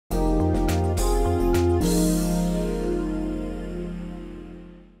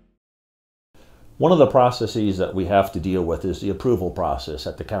One of the processes that we have to deal with is the approval process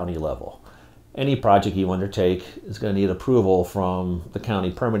at the county level. Any project you undertake is going to need approval from the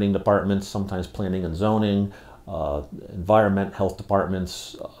county permitting departments, sometimes planning and zoning, environment, health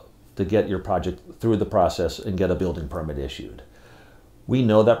departments, to get your project through the process and get a building permit issued. We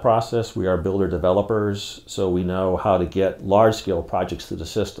know that process. We are builder developers, so we know how to get large-scale projects through the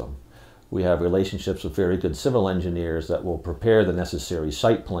system. We have relationships with very good civil engineers that will prepare the necessary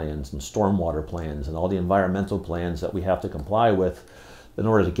site plans and stormwater plans and all the environmental plans that we have to comply with in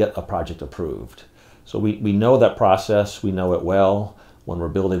order to get a project approved. So we know that process, we know it well. When we're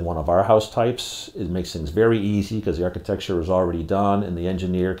building one of our house types, it makes things very easy because the architecture is already done and the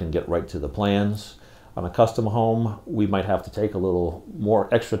engineer can get right to the plans. On a custom home, we might have to take a little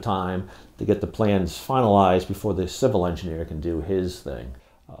more extra time to get the plans finalized before the civil engineer can do his thing.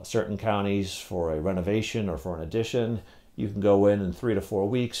 Certain counties, for a renovation or for an addition, you can go in 3 to 4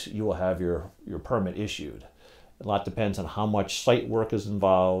 weeks, you will have your permit issued. A lot depends on how much site work is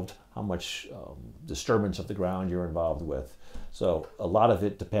involved, how much disturbance of the ground you're involved with. So a lot of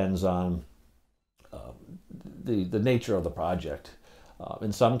it depends on the nature of the project.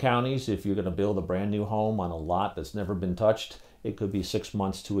 In some counties, if you're going to build a brand new home on a lot that's never been touched, it could be 6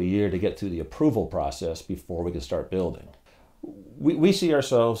 months to a year to get through the approval process before we can start building. We see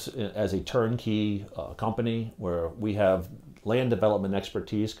ourselves as a turnkey company where we have land development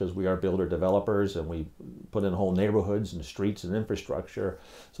expertise because we are builder developers and we put in whole neighborhoods and streets and infrastructure.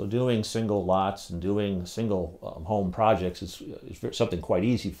 So doing single lots and doing single home projects is something quite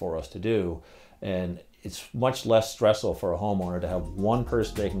easy for us to do. And it's much less stressful for a homeowner to have one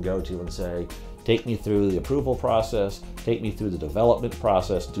person they can go to and say, take me through the approval process, take me through the development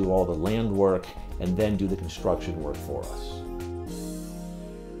process, do all the land work, and then do the construction work for us.